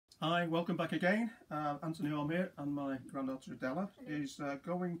Hi, welcome back again. Anthony Orme here, and my granddaughter Adela is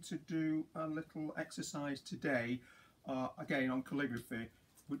going to do a little exercise today, again on calligraphy.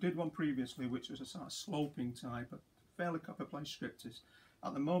 We did one previously which was a sort of sloping type, a fairly copper-plate scripters.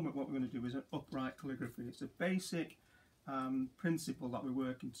 At the moment what we're going to do is an upright calligraphy. It's a basic principle that we're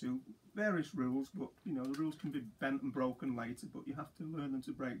working to. Various rules, but you know the rules can be bent and broken later, but you have to learn them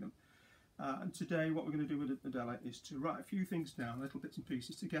to break them. And today what we're going to do with Adela is to write a few things down, little bits and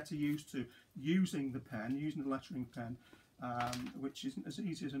pieces, to get her used to using the pen, using the lettering pen, which isn't as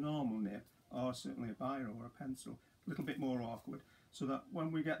easy as a normal nib, or certainly a biro or a pencil, a little bit more awkward, so that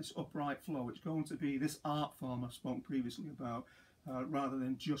when we get this upright flow, it's going to be this art form I've spoken previously about, rather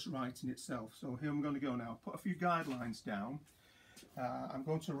than just writing itself. So here I'm going to go now, put a few guidelines down. I'm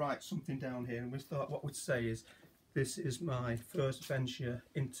going to write something down here, and we thought what we'd say is, this is my first venture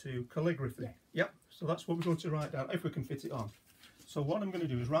into calligraphy. Yep, so that's what we're going to write down, if we can fit it on. So what I'm going to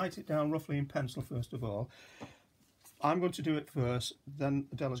do is write it down roughly in pencil first of all. I'm going to do it first, then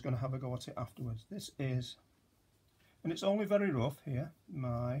Adela's going to have a go at it afterwards. This is, and it's only very rough here,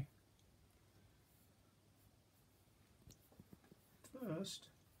 my first,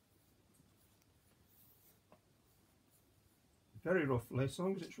 very roughly, as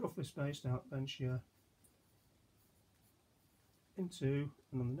long as it's roughly spaced out, venture into,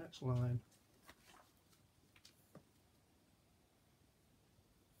 and on the next line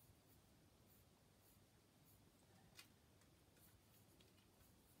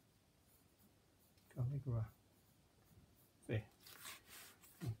calligraphy.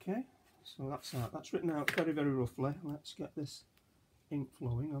 Okay, so that's written out very roughly. Let's get this ink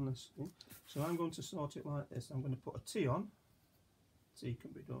flowing on this thing. So I'm going to sort it like this. I'm going to put a T on. T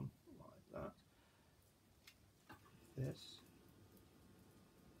can be done like that. This.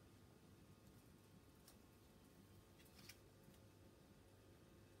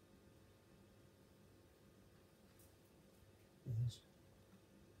 Is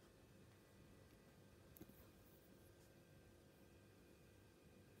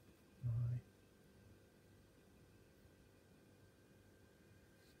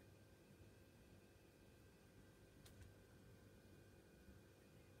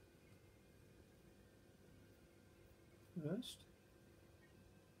my first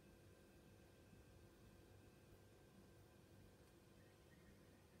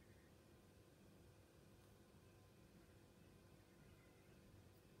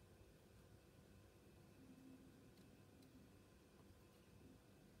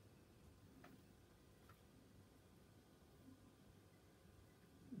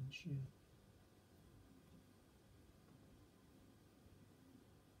into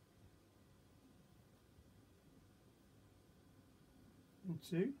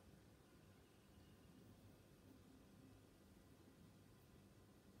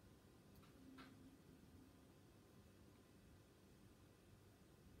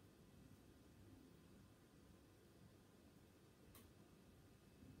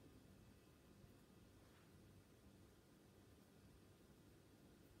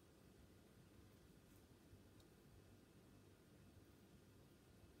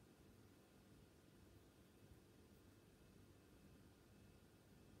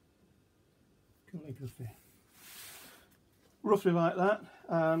calligraphy. Roughly like that.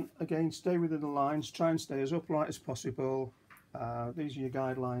 Again, stay within the lines, try and stay as upright as possible. These are your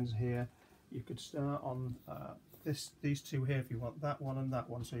guidelines here. You could start on these two here if you want, that one and that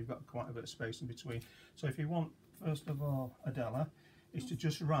one, so you've got quite a bit of space in between. So if you want, first of all, Adela, is to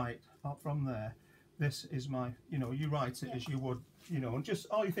just write up from there. This is my, you write it as you would, and just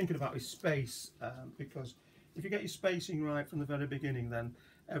all you're thinking about is space, because if you get your spacing right from the very beginning, then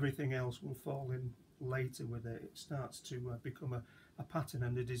everything else will fall in later with it. It starts to become a pattern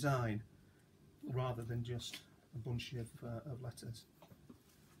and a design rather than just a bunch of letters.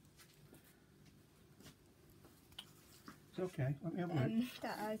 It's okay, let me have a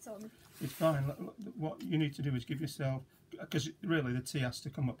look. It's fine. What you need to do is give yourself, because really the T has to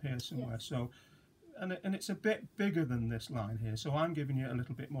come up here somewhere, so and it's a bit bigger than this line here, so I'm giving you a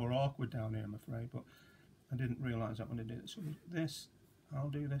little bit more awkward down here, I'm afraid, but I didn't realise that when I did it. So this, I'll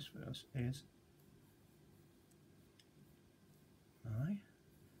do this first, is I,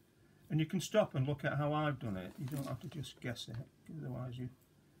 and you can stop and look at how I've done it. You don't have to just guess it, otherwise you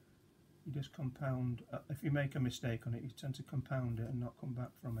just compound. If you make a mistake on it, you tend to compound it and not come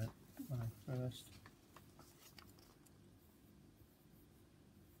back from it. My first,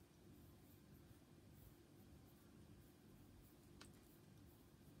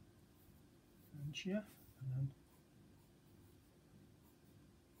 venture, and then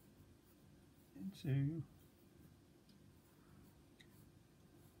into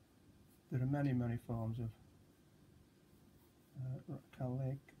there are many forms of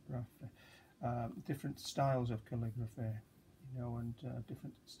calligraphy, different styles of calligraphy, you know, and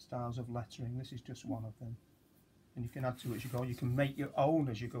different styles of lettering. This is just one of them, and you can add to it as you go. You can make your own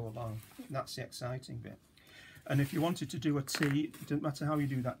as you go along. That's the exciting bit. And if you wanted to do a T, it doesn't matter how you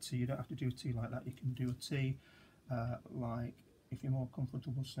do that T, you don't have to do a T like that. You can do a T like, if you're more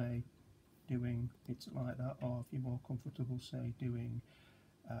comfortable, say, doing it like that, or if you're more comfortable, say, doing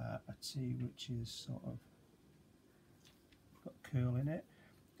a T which is sort of got curl in it,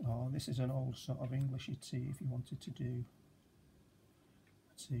 or this is an old sort of Englishy T if you wanted to do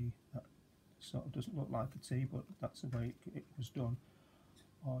a T that sort of doesn't look like a T, but that's the way it was done.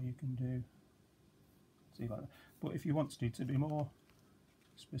 Or you can do T like that. But if you want to be more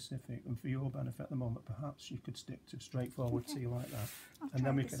specific and for your benefit at the moment, perhaps you could stick to straightforward T like that, and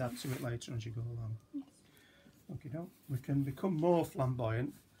then we could add to it later as you go along. Yes. Okay, no, we can become more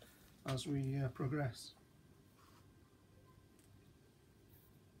flamboyant as we progress.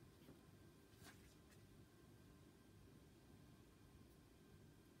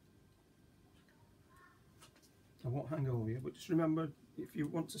 I won't hang over you, but just remember, if you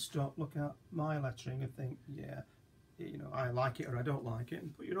want to stop, look at my lettering and think, yeah, you know, I like it or I don't like it,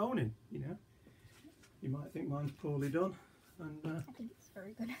 and put your own in, you know. You might think mine's poorly done, and I think it's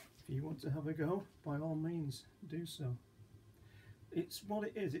very good. If you want to have a go, by all means, do so. It's what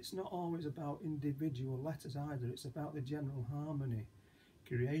it is. It's not always about individual letters either. It's about the general harmony,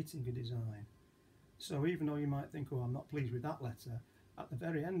 creating a design. So even though you might think, oh, I'm not pleased with that letter, at the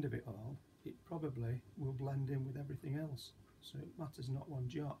very end of it all, it probably will blend in with everything else. So it matters not one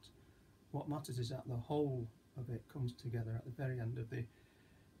jot. What matters is that the whole of it comes together at the very end of the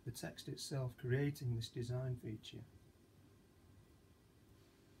text itself, creating this design feature.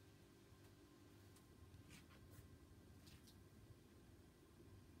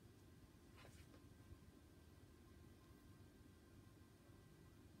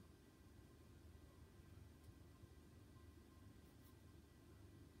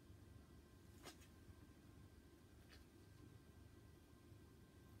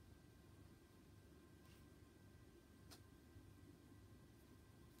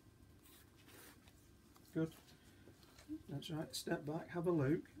 Good. That's right. Step back, have a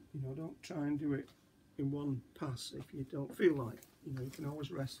look. You know, don't try and do it in one pass if you don't feel like. You know, you can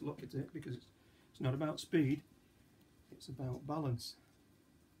always rest, look at it, because it's not about speed. It's about balance.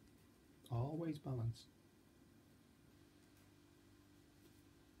 Always balance.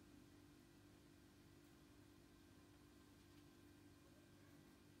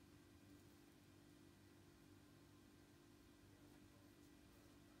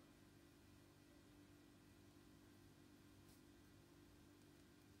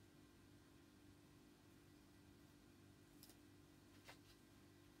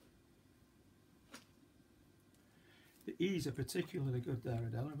 The E's are particularly good there,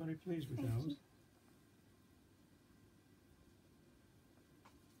 Adele. I'm very pleased with those.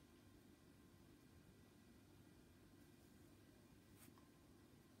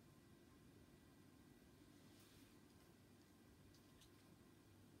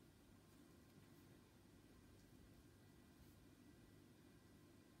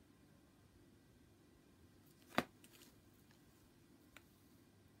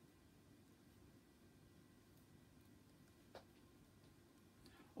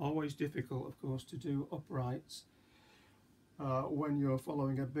 Always difficult, of course, to do uprights when you're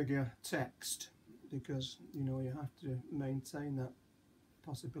following a bigger text, because you know you have to maintain that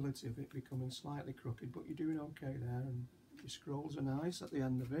possibility of it becoming slightly crooked, but you're doing okay there, and your scrolls are nice at the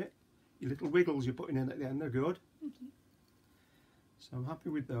end of it. Your little wiggles you're putting in at the end are good. Thank you. So I'm happy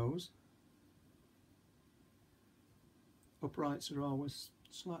with those. Uprights are always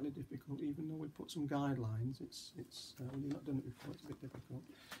slightly difficult, even though we put some guidelines. It's when you've not done it before, it's a bit difficult.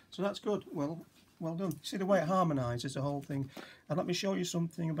 So that's good. Well done. See the way it harmonises the whole thing. And let me show you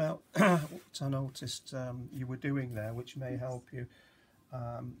something about what I noticed you were doing there, which may help you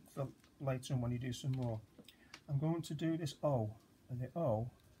for later on when you do some more. I'm going to do this O, and the O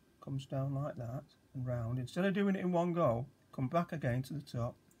comes down like that and round. Instead of doing it in one go, come back again to the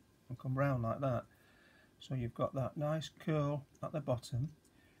top and come round like that. So you've got that nice curl at the bottom,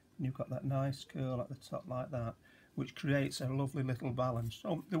 and you've got that nice curl at the top like that, which creates a lovely little balance.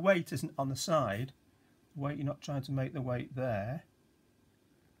 So the weight isn't on the side, the weight, you're not trying to make the weight there,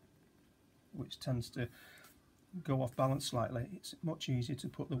 which tends to go off balance slightly. It's much easier to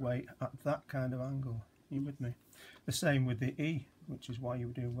put the weight at that kind of angle. Are you with me? The same with the E, which is why you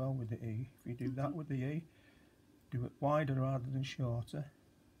were doing well with the E. If you do that with the E, do it wider rather than shorter,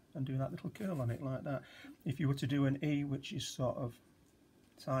 and do that little curl on it like that. If you were to do an E which is sort of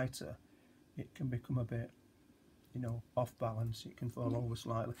tighter, it can become a bit, you know, off balance. It can fall over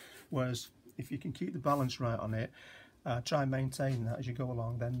slightly. Whereas if you can keep the balance right on it, try and maintain that as you go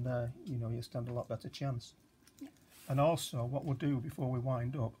along, then you know, you'll stand a lot better chance. And also, what we'll do before we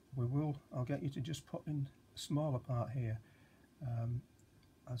wind up, I'll get you to just put in a smaller part here,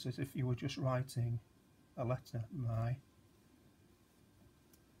 as if you were just writing a letter, my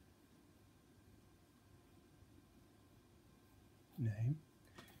name.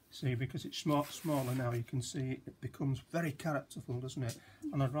 See, because it's smaller now, you can see it becomes very characterful, doesn't it?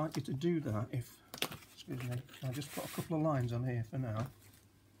 And I'd like you to do that if, excuse me, I'll just put a couple of lines on here for now.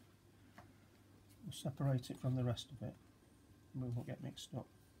 We'll separate it from the rest of it, and we won't get mixed up.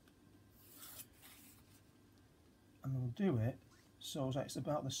 And we'll do it so that it's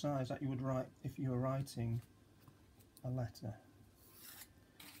about the size that you would write if you were writing a letter.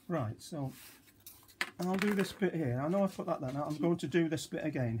 Right, so, and I'll do this bit here. I know I put that there. Now I'm going to do this bit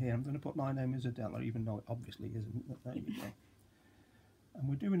again here. I'm going to put my name as Adela, even though it obviously isn't. But there you go. And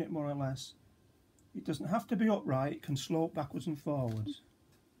we're doing it more or less. It doesn't have to be upright. It can slope backwards and forwards.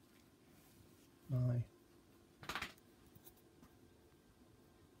 My name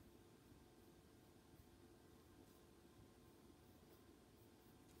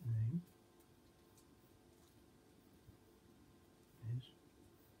is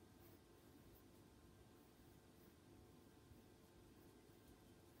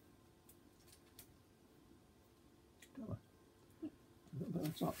Adela. A little bit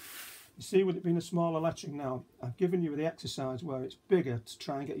on top. You see, with it being a smaller lettering now, I've given you the exercise where it's bigger to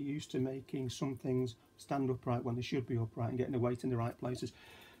try and get you used to making some things stand upright when they should be upright and getting the weight in the right places.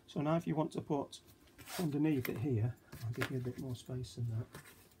 So now if you want to put underneath it here, I'll give you a bit more space than that.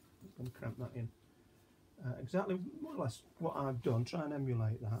 I'm going to cramp that in. Exactly more or less what I've done, try and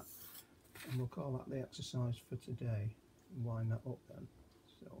emulate that. And we'll call that the exercise for today. And wind that up then.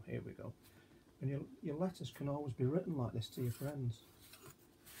 So here we go. And your letters can always be written like this to your friends.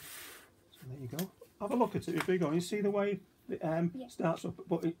 There you go. Have a look at it if you go. You see the way it starts up,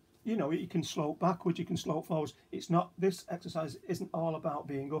 but you know, you can slope backwards, you can slope forwards. It's not. This exercise isn't all about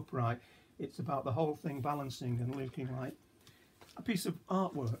being upright. It's about the whole thing balancing and looking like a piece of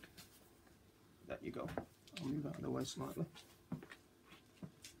artwork. There you go. I'll move that out of the way slightly.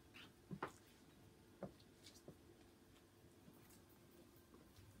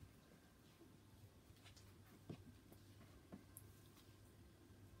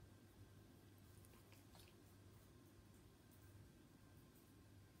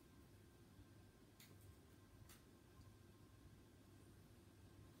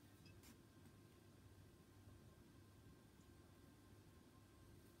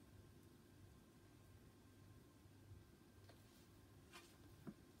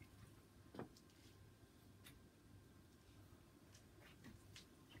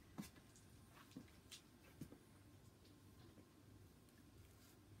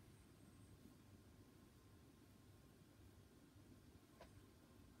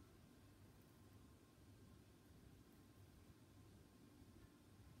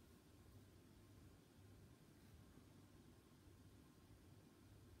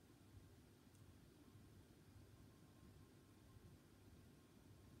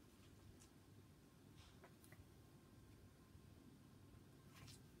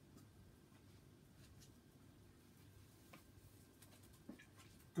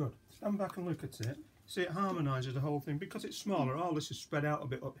 Good. Stand back and look at it. See, it harmonises the whole thing because it's smaller. All this is spread out a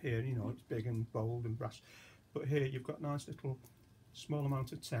bit up here, you know, it's big and bold and brass. But here you've got nice little small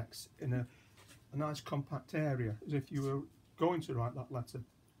amount of text in a nice compact area, as if you were going to write that letter.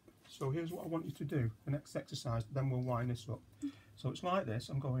 So here's what I want you to do, the next exercise, then we'll wind this up. So it's like this.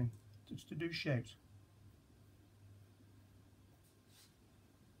 I'm going just to do shapes.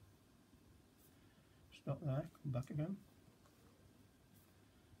 Stop there, come back again.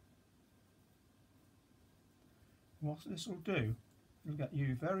 What this will do, it'll get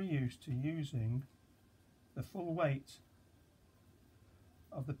you very used to using the full weight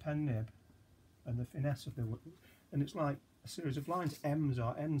of the pen nib and the finesse of the wood. And it's like a series of lines, M's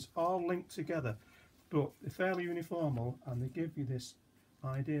or N's, all linked together, but they're fairly uniformal, and they give you this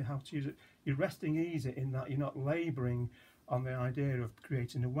idea how to use it. You're resting easy in that you're not labouring on the idea of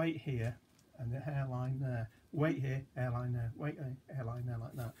creating a weight here and the hairline there, weight here, hairline there, weight here, hairline there,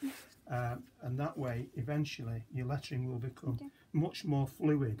 like that. And that way, eventually, your lettering will become much more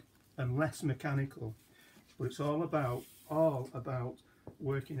fluid and less mechanical. But it's all about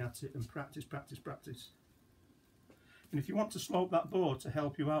working at it and practice, practice, practice. And if you want to slope that board to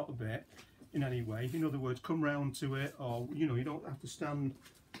help you out a bit in any way, in other words, come round to it, or you know, you don't have to stand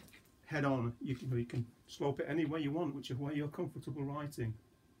head on. You can slope it any way you want, whichever way you're comfortable writing.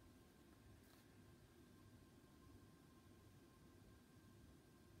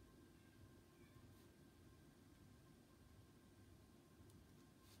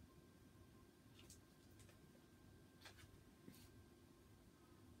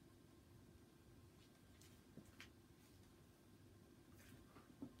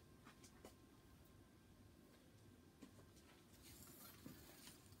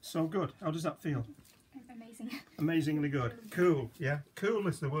 So good. How does that feel? Amazing. Amazingly good. Cool. Yeah, cool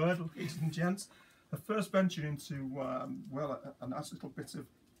is the word, ladies and gents. The first venture into, well, a nice little bit of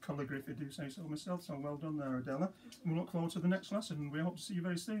calligraphy, do say so myself, so well done there, Adela. And we look forward to the next lesson, and we hope to see you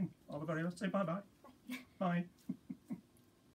very soon. All the very best. Say bye-bye. Bye.